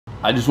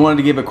I just wanted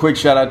to give a quick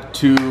shout out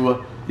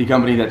to the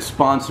company that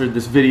sponsored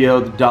this video,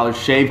 the Dollar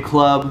Shave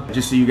Club.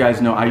 Just so you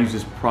guys know, I use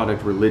this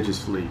product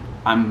religiously.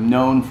 I'm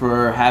known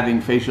for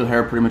having facial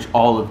hair pretty much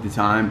all of the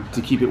time.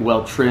 To keep it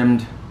well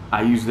trimmed,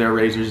 I use their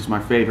razors. It's my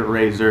favorite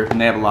razor, and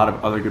they have a lot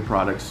of other good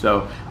products.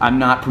 So I'm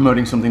not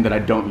promoting something that I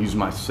don't use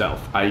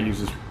myself. I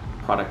use this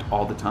product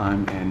all the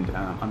time, and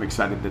I'm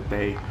excited that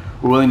they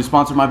were willing to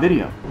sponsor my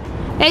video.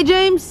 Hey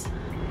James,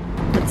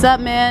 what's up,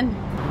 man?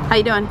 How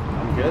you doing?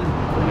 I'm good.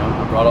 You know,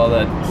 I brought all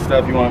that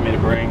stuff you want me to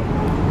bring.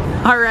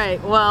 All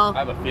right, well, I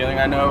have a feeling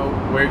I know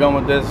where you're going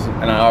with this,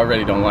 and I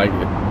already don't like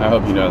it. I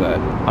hope you know that.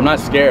 I'm not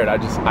scared,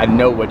 I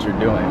know what you're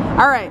doing.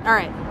 All right.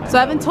 So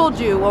I haven't told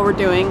you what we're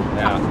doing.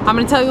 Yeah. I'm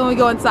gonna tell you when we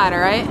go inside, all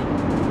right?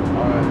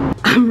 All right.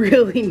 I'm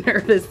really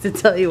nervous to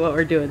tell you what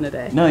we're doing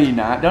today. No, you're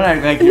not. Don't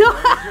act like you're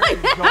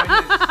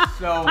enjoying this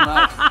so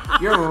much.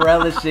 You're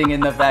relishing in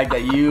the fact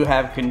that you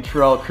have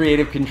control,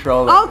 creative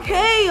control.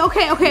 Okay.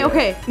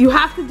 You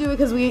have to do it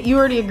because you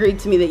already agreed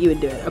to me that you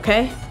would do it,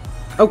 okay?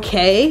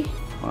 Okay?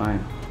 Fine.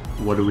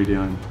 What are we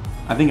doing?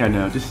 I think I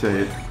know. Just say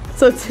it.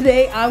 So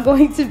today I'm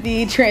going to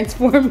be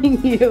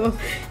transforming you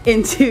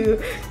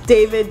into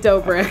David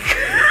Dobrik.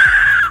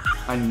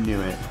 I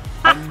knew it.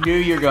 I knew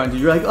you were going to.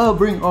 You're like, oh,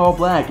 bring all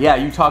black. Yeah,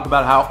 you talk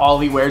about how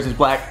all he wears is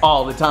black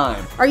all the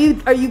time. Are you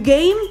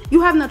game? You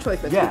have no choice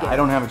but to be game. I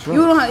don't have a choice.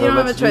 You don't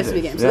have a choice to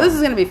be game. So this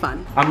is gonna be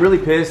fun. I'm really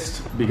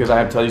pissed because I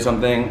have to tell you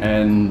something,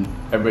 and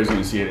everybody's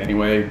gonna see it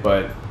anyway.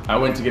 But I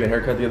went to get a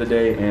haircut the other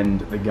day, and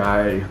the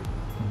guy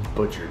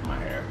butchered my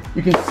hair.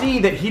 You can see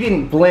that he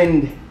didn't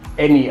blend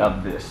any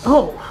of this.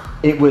 Oh.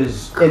 It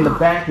was, and the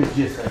back is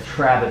just a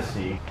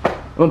travesty.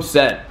 I'm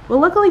upset. Well,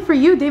 luckily for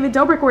you, David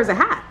Dobrik wears a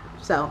hat,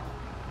 so.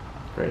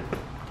 Great,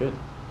 good,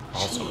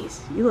 awesome.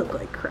 Jeez, you look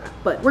like crap,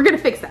 but we're gonna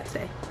fix that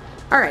today.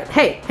 All right,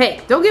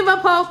 hey, don't give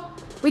up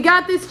hope. We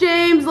got this,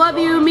 James, love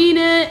you, mean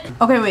it.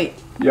 Okay, wait.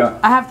 Yeah.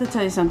 I have to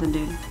tell you something,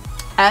 dude.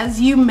 As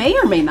you may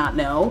or may not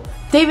know,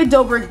 David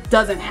Dobrik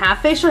doesn't have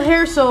facial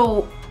hair,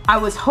 so I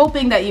was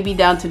hoping that you'd be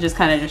down to just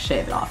kind of just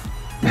shave it off.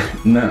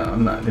 No,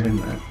 I'm not doing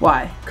that.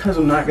 Why? Because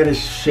I'm not gonna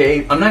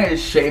shave. I'm not gonna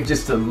shave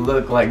just to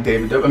look like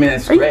David Dobrik. I mean,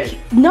 it's great.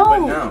 No.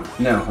 But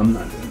no, I'm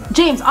not doing that.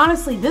 James,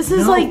 honestly, this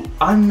is like.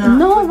 I'm not.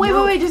 No,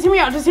 wait, just hear me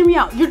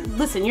out.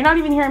 Listen, you're not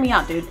even hearing me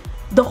out, dude.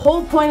 The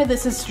whole point of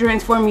this is to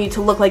transform you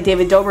to look like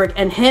David Dobrik,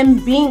 and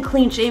him being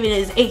clean shaven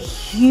is a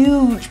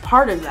huge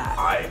part of that.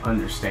 I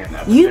understand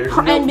that.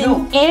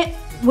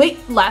 Wait,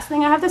 last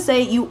thing I have to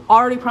say, you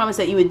already promised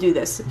that you would do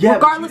this,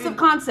 regardless of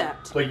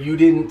concept. But you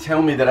didn't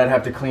tell me that I'd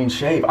have to clean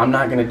shave. I'm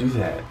not gonna do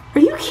that.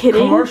 Are you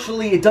kidding?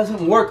 Commercially, it doesn't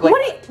work. Like,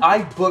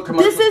 I book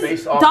commercials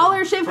based off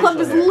Dollar Shave Club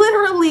is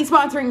literally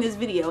sponsoring this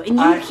video, and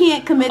you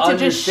can't commit to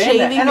just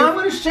shaving. And I'm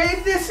gonna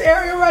shave this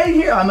area right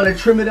here. I'm gonna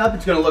trim it up.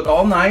 It's gonna look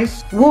all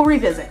nice. We'll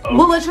revisit. Okay.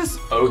 Well, let's just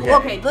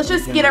let's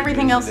just We get can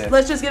everything else. revisit it.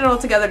 Let's just get it all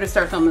together to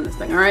start filming this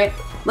thing. All right.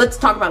 Let's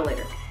talk about it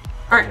later.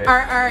 All right.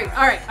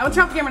 I'm gonna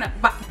turn off the camera now.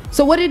 Bye.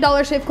 So what did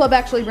Dollar Shave Club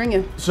actually bring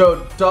you?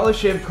 So Dollar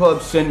Shave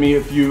Club sent me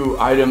a few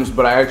items,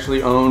 but I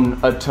actually own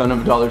a ton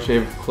of Dollar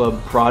Shave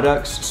Club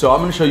products. So I'm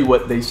gonna show you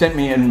what they sent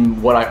me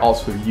and what I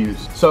also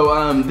use.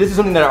 So this is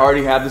something that I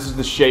already have. This is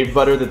the shave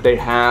butter that they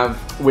have.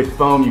 With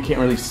foam, you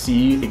can't really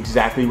see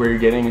exactly where you're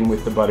getting, and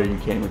with the butter you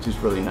can, which is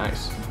really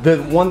nice. The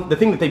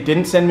thing that they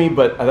didn't send me,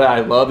 but that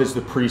I love, is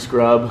the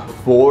pre-scrub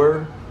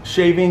for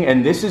shaving,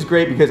 and this is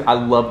great because I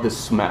love the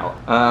smell.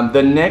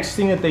 The next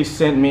thing that they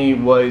sent me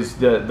was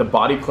the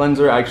body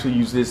cleanser. I actually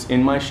use this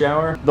in my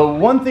shower. The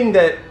one thing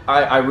that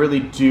I really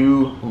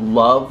do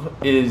love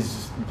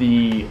is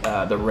the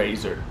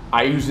razor.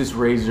 I use this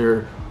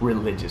razor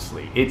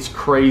religiously. It's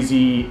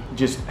crazy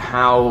just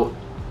how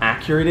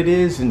accurate it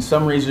is, and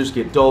some razors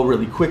get dull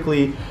really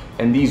quickly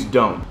and these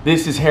don't.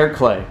 This is hair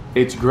clay.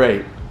 It's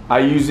great. I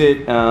use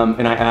it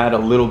and I add a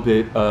little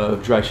bit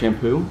of dry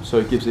shampoo, so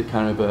it gives it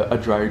kind of a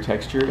drier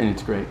texture, and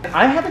it's great.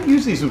 I haven't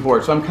used these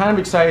before, so I'm kind of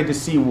excited to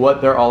see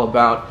what they're all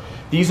about.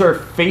 These are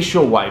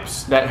facial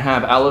wipes that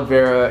have aloe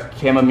vera,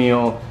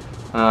 chamomile,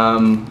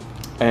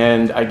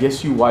 and I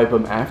guess you wipe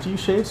them after you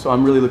shave, so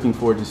I'm really looking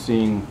forward to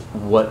seeing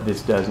what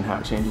this does and how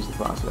it changes the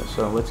process.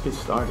 So let's get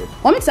started.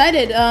 Well, I'm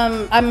excited.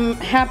 I'm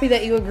happy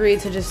that you agreed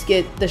to just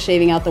get the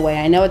shaving out the way.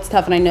 I know it's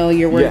tough, and I know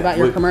you're worried about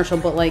your commercial,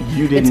 but like,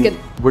 it's good.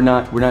 We're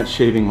not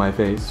shaving my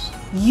face.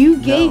 You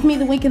gave me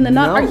the wink and the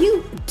nod. Are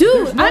you,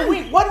 dude?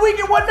 What wink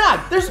and what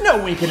nod? There's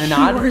no wink and a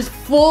nod. You were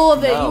full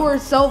of it. You were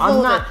so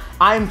full of it.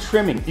 I'm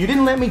trimming. You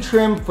didn't let me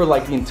trim for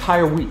like the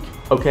entire week.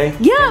 Okay.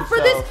 Yeah,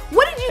 this.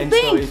 What did you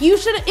think? You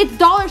should. It's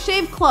Dollar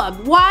Shave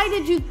Club. Why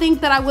did you think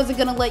that I wasn't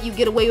gonna let you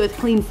get away with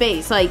clean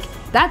face? Like,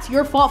 that's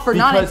your fault for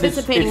not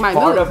anticipating my moves.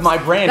 It's part of my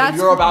brand, and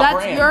you're about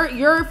brand. That's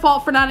your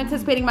fault for not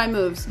anticipating my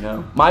moves.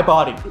 No, my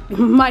body.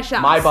 My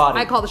shots. My body.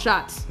 I call the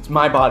shots. It's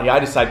my body. I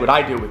decide what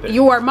I do with it.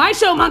 You are my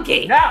show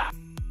monkey. Now.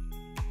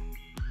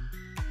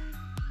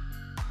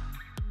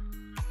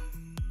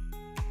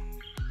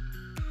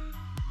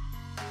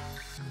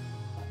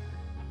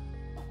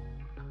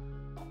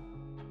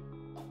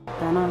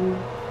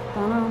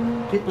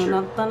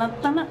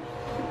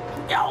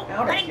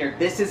 Out of here.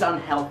 This is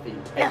unhealthy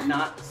and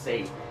not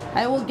safe.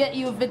 I will get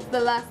you if it's the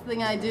last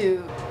thing I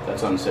do.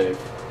 That's unsafe.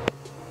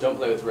 Don't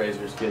play with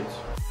razors, kids.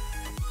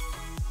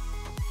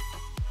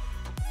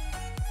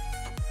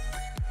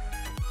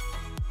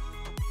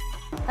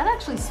 That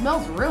actually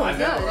smells really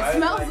good.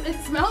 Right? It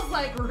smells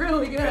like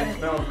really good. It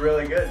smells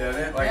really good,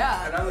 doesn't it? Like,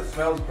 yeah. And I'm a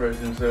smells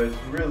person, so it's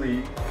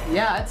really.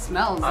 Yeah, it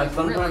smells like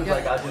sometimes really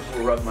good. like I just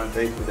will rub my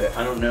face with it.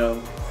 I don't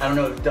know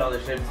if Dollar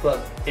Shave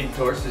Club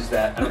endorses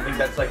that. I don't think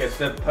that's like a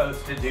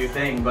supposed to do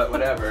thing, but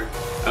whatever.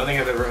 I don't think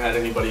I've ever had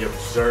anybody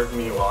observe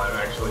me while I'm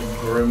actually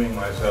grooming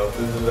myself.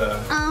 This is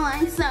a. Oh,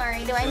 I'm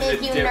sorry. Do I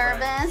make you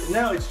nervous?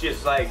 No, it's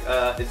just like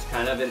it's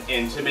kind of an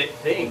intimate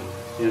thing.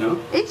 You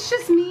know? It's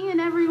just me and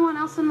everyone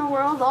else in the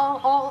world,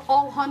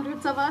 all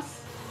hundreds of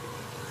us.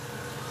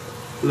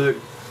 Look,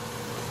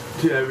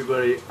 to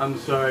everybody, I'm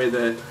sorry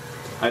that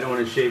I don't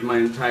want to shave my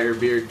entire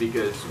beard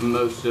because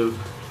most of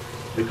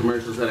the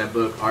commercials that I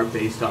book are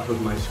based off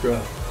of my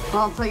scruff.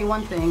 Well, I'll tell you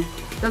one thing.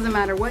 Doesn't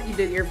matter what you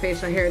did to your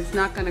facial hair, it's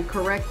not going to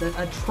correct the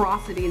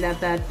atrocity that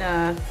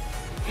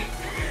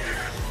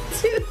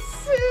too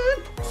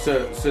soon.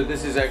 So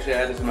this is actually, I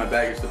had this in my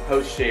bag, it's the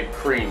post-shave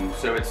cream.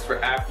 So it's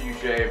for after you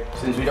shave,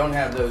 since we don't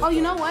have those. Oh,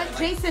 you know what?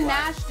 Jason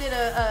Nash did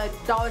a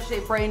Dollar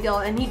Shave brand deal,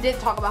 and he did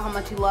talk about how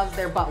much he loves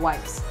their butt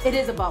wipes. It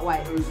is a butt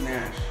wipe. Who's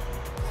Nash?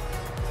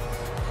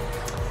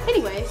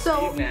 Anyway,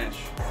 so. Steve Nash.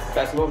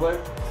 Basketball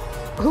player?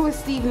 Who is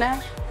Steve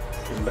Nash?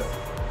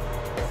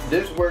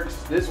 This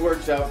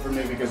works out for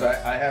me because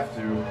I have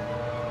to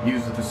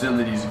use the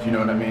facilities, if you know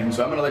what I mean.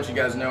 So I'm gonna let you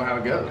guys know how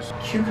it goes.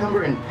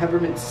 Cucumber and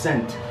peppermint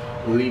scent,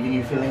 leaving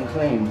you feeling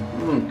clean.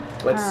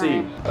 Let's see.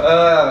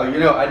 You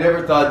know, I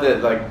never thought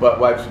that like butt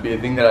wipes would be a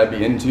thing that I'd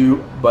be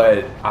into,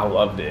 but I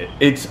loved it.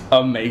 It's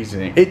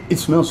amazing. It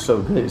smells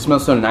so good. It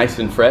smells so nice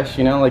and fresh,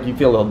 you know, like you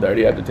feel a little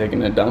dirty after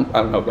taking a dump.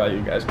 I don't know about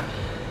you guys,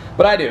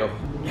 but I do.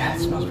 Yeah, it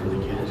smells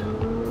really good.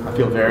 I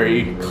feel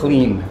very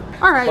clean.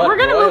 All right, we're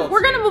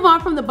gonna move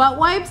on from the butt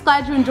wipes.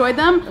 Glad you enjoyed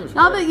them.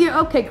 Now that you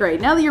okay, great.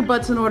 Now that your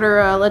butt's in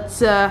order, let's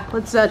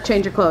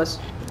change your clothes.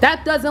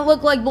 That doesn't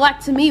look like black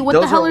to me. What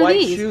the hell are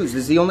these? Those are white shoes.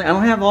 This is the only. I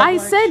don't have all black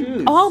shoes. I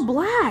said all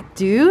black,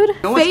 dude. You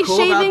know what's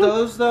cool about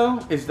those though?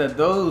 Is that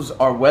those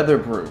are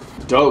weatherproof.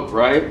 Dope,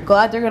 right?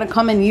 Glad they're gonna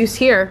come in use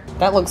here.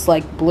 That looks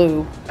like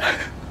blue.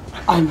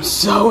 I'm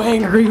so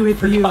angry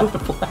with you. The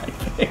black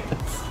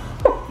pants.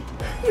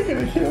 You're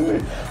gonna kill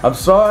me. I'm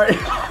sorry.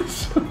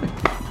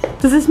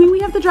 Does this mean we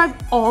have to drive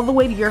all the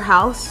way to your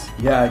house?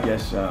 Yeah, I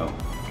guess so.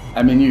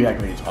 I mean, you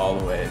actually, it's all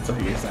the way. It's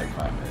like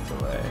 5 minutes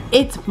away.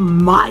 It's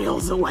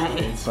miles away.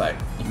 It's like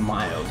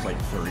miles,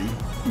 like 3,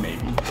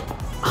 maybe.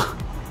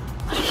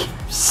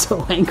 I'm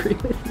so angry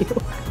with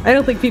you. I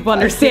don't think people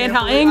understand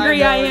how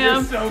angry I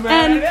am. So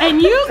mad.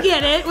 And you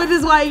get it, which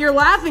is why you're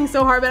laughing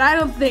so hard, but I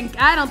don't think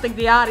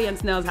the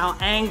audience knows how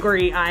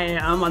angry I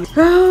am.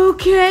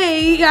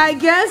 Okay, I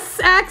guess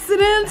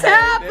accidents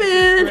happen.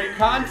 This is great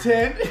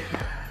content.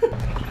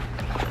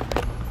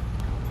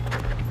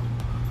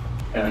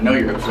 And I know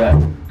you're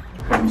upset.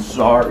 I'm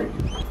sorry.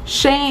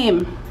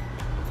 Shame.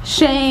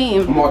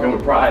 Shame. I'm walking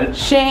with pride.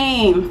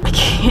 Shame. I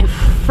can't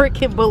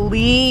freaking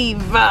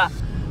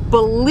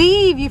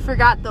believe you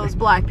forgot those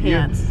black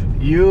pants.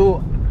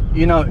 You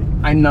know,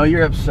 I know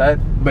you're upset,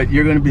 but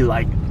you're gonna be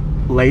like,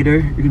 later,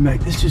 you're gonna be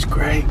like, this is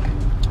great.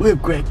 We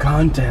have great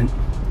content.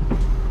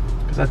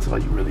 Because that's all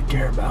you really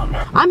care about.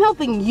 I'm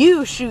helping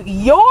you shoot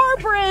your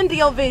brand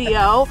deal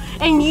video,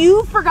 and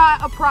you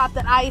forgot a prop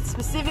that I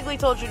specifically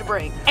told you to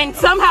bring. And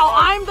somehow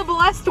I'm the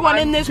blessed one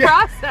in this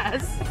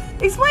process.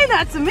 Explain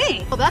that to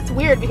me. Well, that's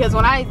weird because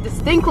when I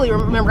distinctly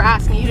remember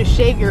asking you to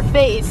shave your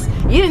face,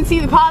 you didn't see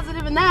the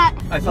positive in that.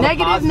 I saw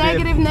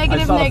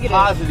the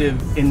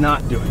positive in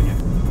not doing it.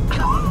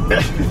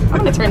 I'm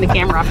gonna turn the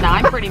camera off now.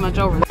 I'm pretty much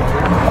over there.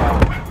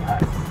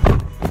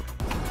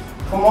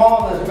 Come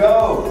on, let's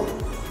go.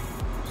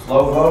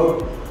 Slow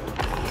vote.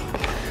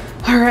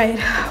 All right,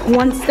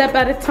 one step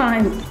at a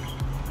time.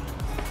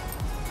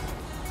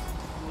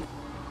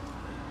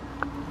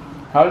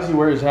 How does he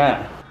wear his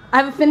hat? I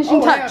have a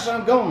finishing touch. Yeah, so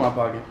I'm going in my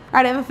pocket. All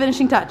right, I have a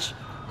finishing touch.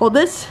 Hold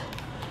this,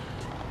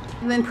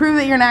 and then prove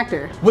that you're an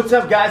actor. What's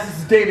up, guys? This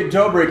is David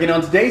Dobrik, and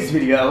on today's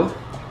video,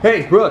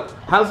 hey, Brooke,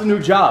 how's the new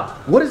job?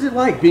 What is it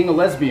like being a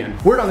lesbian?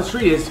 Word on the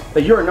street is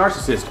that you're a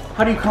narcissist.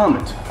 How do you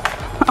comment?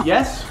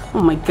 Yes?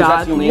 Oh my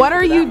God, what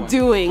are you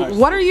doing? Right,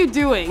 what are you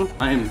doing?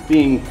 I am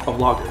being a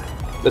vlogger.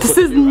 This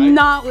is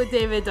not what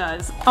David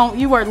does. Oh,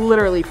 you are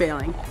literally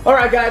failing.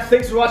 Alright guys,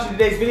 thanks for watching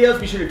today's videos.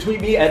 Be sure to tweet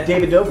me at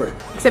David Dobrik.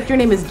 Except your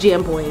name is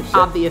Jamboy,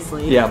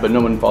 obviously. Yeah, but no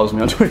one follows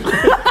me on Twitter.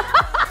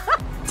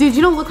 Dude,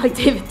 you don't look like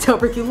David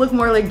Dobrik. You look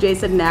more like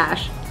Jason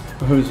Nash.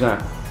 Who's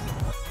that?